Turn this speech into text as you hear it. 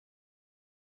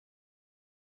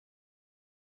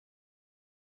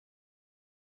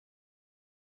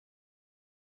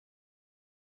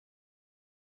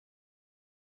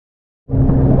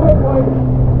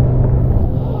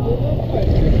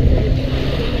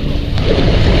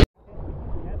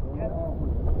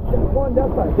One that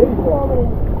side. There you go.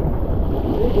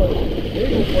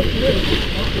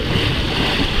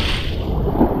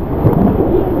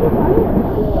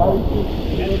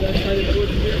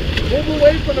 Move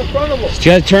away from the front of him. Just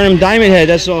gotta turn him diamond head,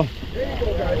 that's all. There you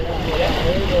go, guys.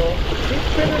 There you go. Keep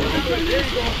spinning this way. There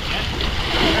you go.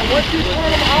 And once you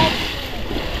turn him out,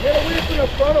 get away from the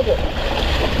front of him.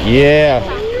 Yeah.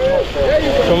 There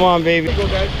you go. Come on, baby. There you go,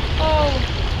 guys. Oh.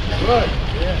 Good.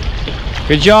 Yeah.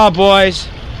 Good job, boys.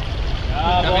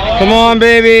 Come on,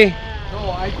 baby.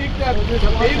 No, I think that the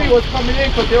baby was coming in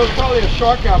because there was probably a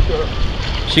shark after her.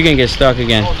 She can get stuck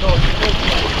again. Oh,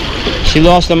 no, She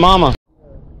lost her mama.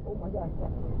 oh my God.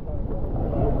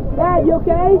 Dad, you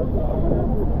okay?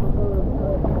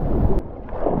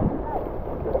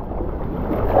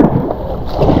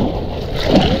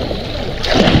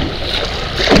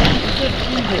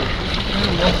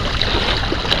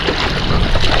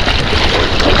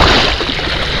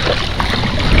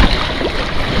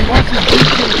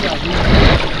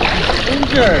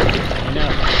 Injured.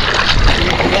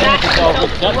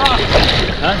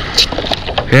 Huh?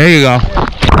 There you go.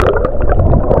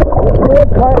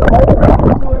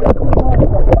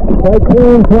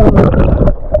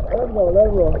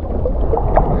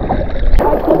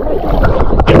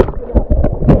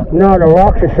 No, the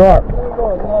rocks are sharp.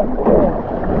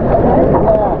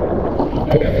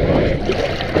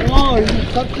 Oh, you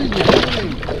something you're doing.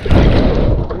 You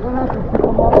don't have to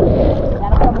come up.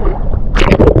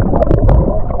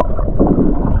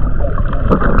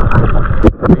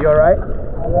 You alright?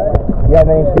 Alright. You have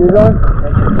any shoes on?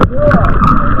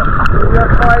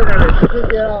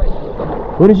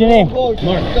 What is your name?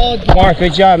 Mark. Mark,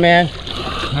 good job, man.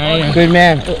 Good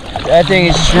man. That thing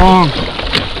is strong.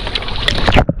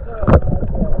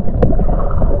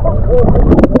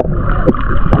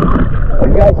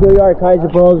 You guys, here we are at Kaiser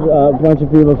Pearls. A bunch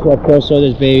of people, of course, saw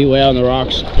this baby whale on the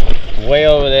rocks. Way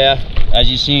over there, as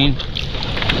you've seen.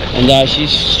 And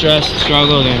she's stressed,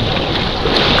 struggled, and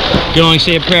can only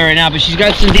say a prayer right now, but she's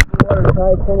got some deep water. The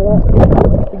tide's coming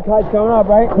up. Big tide's coming up,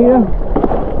 right, Peter?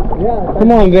 Yeah.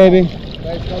 Come on, baby.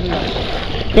 Tide's coming up.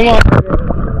 Come on.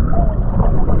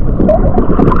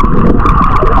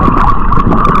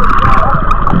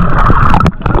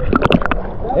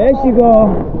 There she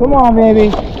go. Come on, baby.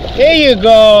 There you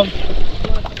go.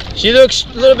 She looks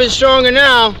a little bit stronger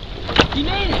now. You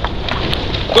made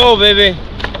it. Go, baby.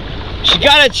 She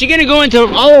got it. She's gonna go into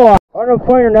the other one. I'm gonna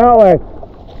point her now, like.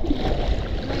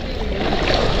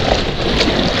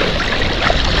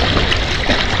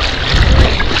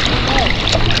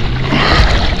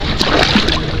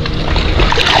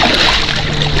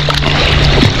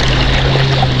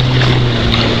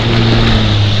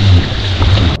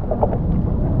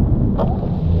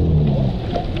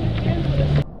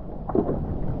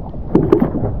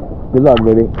 Good luck,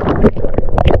 baby.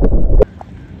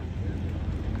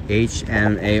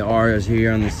 HMAR is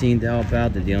here on the scene to help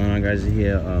out. The DLNR guys are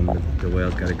here. The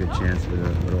whale's got a good chance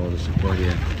with all the support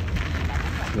here.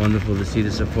 Wonderful to see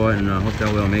the support, and I hope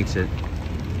that whale makes it.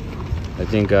 I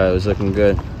think it was looking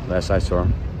good last I saw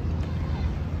him.